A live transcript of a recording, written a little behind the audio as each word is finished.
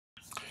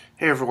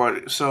Hey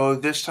everyone, so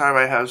this time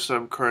I have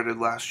some current and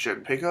last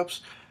gen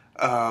pickups.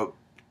 Uh,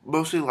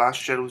 Mostly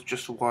last gen with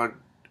just one.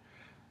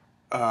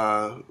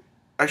 Uh,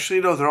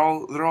 Actually, no, they're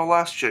all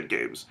last gen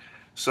games.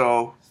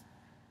 So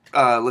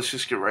let's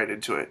just get right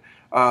into it.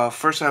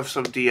 First, I have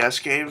some DS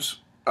games.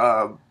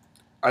 Um,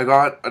 I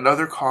got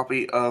another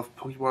copy of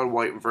Pokemon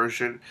White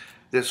version.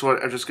 This one,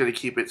 I'm just gonna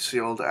keep it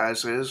sealed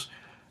as is.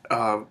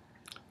 Um,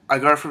 I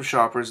got it from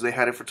Shoppers. They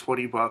had it for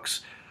 $20,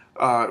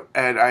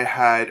 and I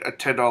had a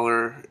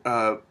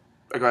 $10.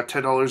 I got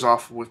 $10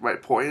 off with my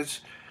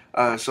points,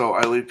 so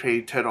I only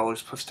paid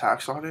 $10 plus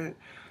tax on it.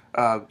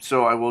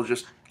 So I will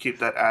just keep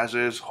that as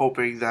is,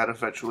 hoping that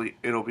eventually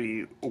it'll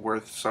be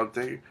worth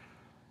something.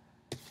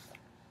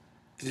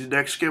 The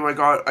next game I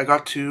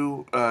got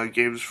two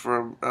games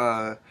from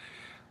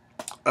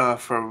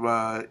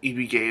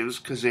EB Games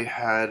because they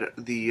had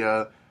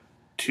the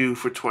 2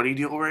 for $20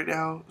 deal right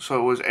now. So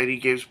it was any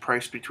games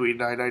priced between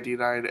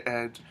 $9.99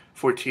 and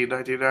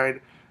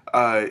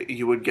 $14.99.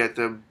 You would get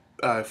them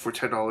for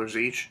 $10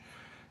 each.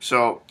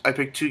 So I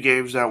picked two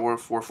games that were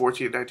for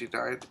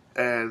 $14.99,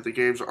 and the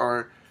games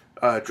are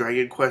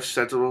Dragon Quest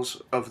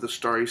Sentinels of the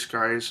Starry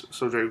Skies,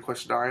 so Dragon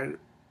Quest 9.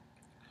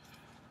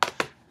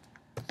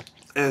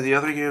 And the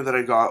other game that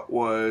I got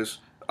was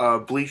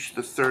Bleach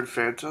the Third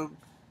Phantom.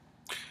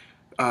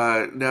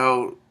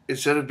 Now,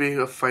 instead of being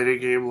a fighting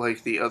game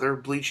like the other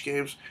Bleach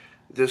games,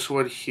 this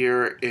one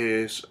here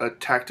is a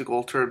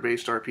tactical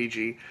turn-based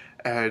RPG,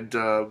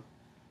 and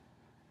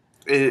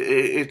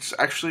it's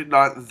actually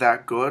not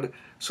that good.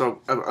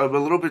 So I'm a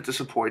little bit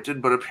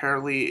disappointed, but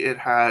apparently it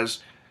has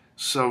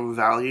some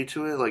value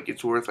to it. Like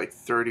it's worth like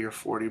 30 or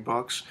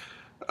 $40.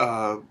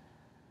 Uh,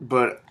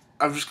 but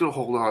I'm just gonna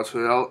hold on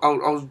to it.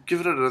 I'll give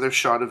it another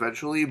shot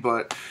eventually,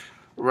 but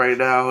right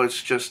now it's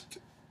just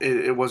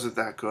it wasn't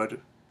that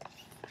good.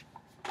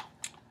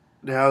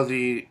 Now,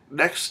 the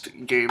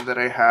next game that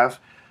I have,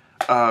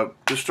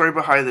 the story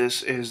behind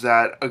this is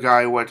that uh, a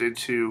guy went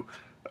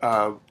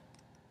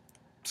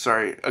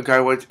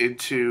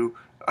into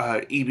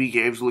EB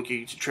Games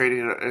looking to trade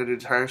in an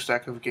entire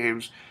stack of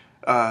games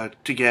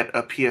to get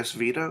a PS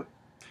Vita.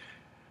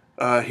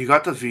 He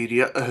got the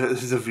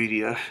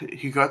Vita,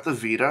 he got the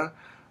Vita,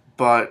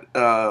 but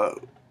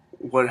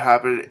what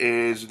happened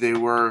is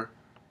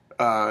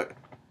uh,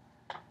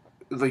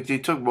 they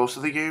took most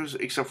of the games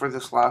except for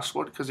this last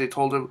one because they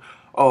told him,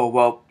 "Oh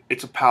well,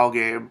 it's a PAL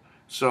game,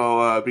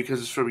 so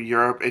because it's from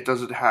Europe, it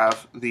doesn't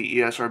have the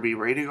ESRB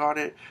rating on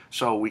it,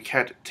 so we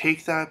can't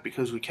take that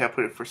because we can't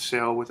put it for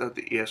sale without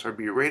the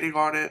ESRB rating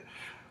on it."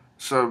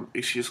 Some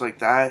excuse like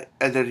that,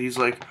 and then he's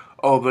like,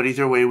 "Oh, but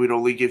either way, we'd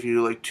only give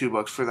you like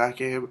 $2 for that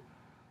game."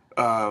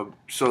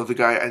 So the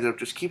guy ended up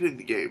just keeping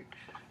the game.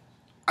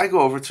 I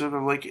go over to him.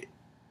 I'm like,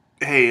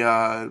 "Hey,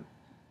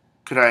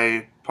 could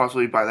I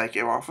possibly buy that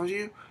game off of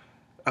you?"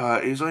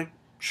 He's like,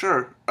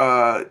 sure.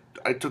 I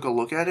took a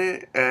look at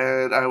it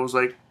and I was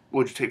like,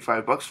 would you take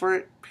 $5 for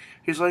it?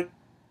 He's like,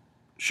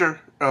 sure.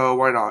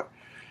 Why not?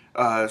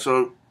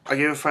 So I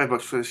gave him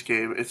 $5 for this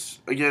game. It's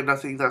again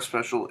nothing that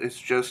special. It's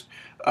just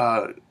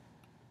uh,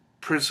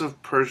 Prince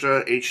of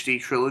Persia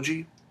HD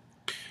trilogy,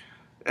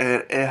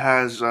 and it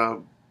has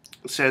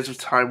Sands of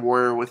Time,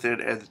 Warrior Within,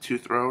 and the Two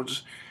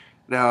Thrones.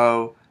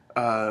 Now,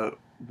 uh,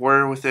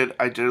 Warrior Within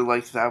I didn't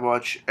like that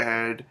much,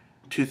 and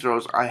Two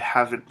Thrones I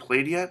haven't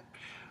played yet.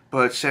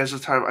 But Sands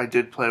of Time I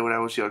did play when I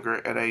was younger,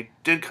 and I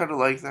did kind of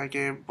like that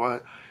game.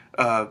 But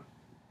uh,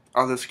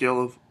 on the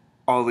scale of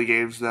all the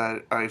games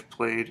that I've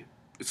played,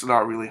 it's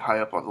not really high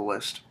up on the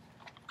list.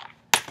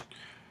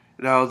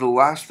 Now, the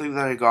last thing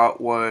that I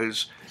got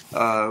was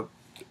uh,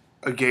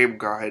 a game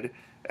guide,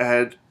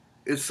 and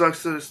it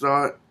sucks that it's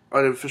not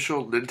an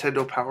official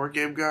Nintendo Power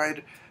Game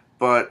Guide,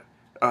 but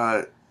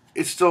uh,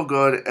 it's still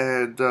good,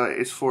 and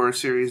it's for a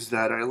series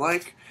that I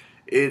like.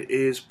 It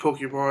is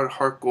Pokemon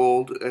Heart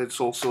Gold and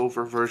Soul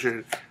Silver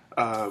version.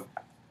 Uh,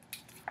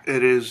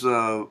 it is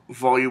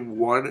Volume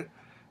 1,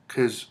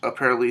 because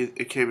apparently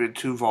it came in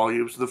two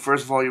volumes. The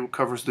first volume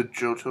covers the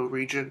Johto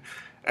region,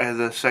 and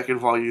the second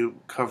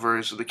volume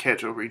covers the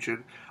Kanto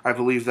region. I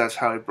believe that's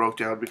how it broke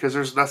down, because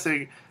there's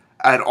nothing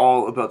at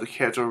all about the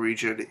Kanto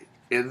region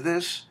in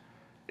this.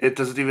 It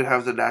doesn't even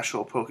have the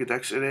National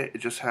Pokedex in it. It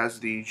just has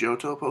the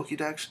Johto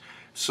Pokedex.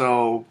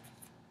 So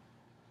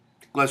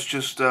let's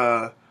just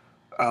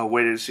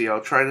wait and see.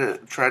 I'll try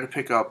to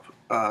pick up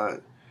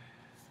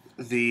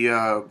the.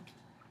 I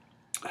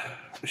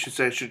should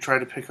say I should try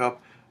to pick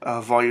up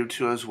Volume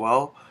 2 as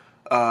well.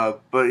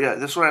 But yeah,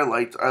 this one I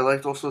liked. I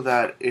liked also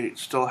that it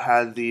still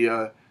had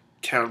the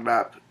town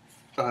map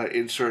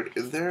insert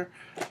in there,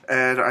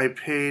 and I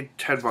paid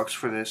 $10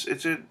 for this.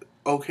 It's in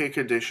okay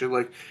condition.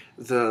 Like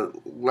the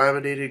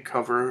laminated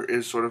cover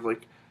is sort of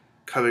like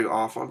coming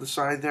off on the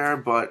side there,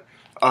 but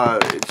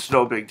it's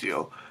no big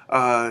deal.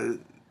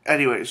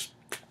 Anyways,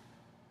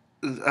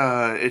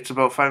 it's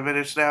about 5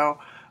 minutes now.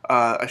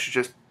 I should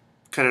just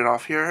cut it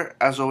off here.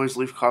 As always,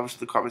 leave comments in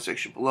the comment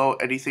section below.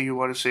 Anything you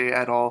want to say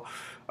at all,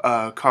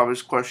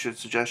 comments, questions,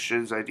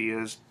 suggestions,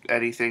 ideas,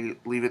 anything,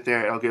 leave it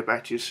there, and I'll get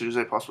back to you as soon as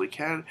I possibly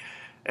can.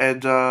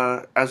 And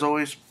as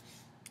always,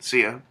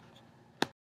 see ya.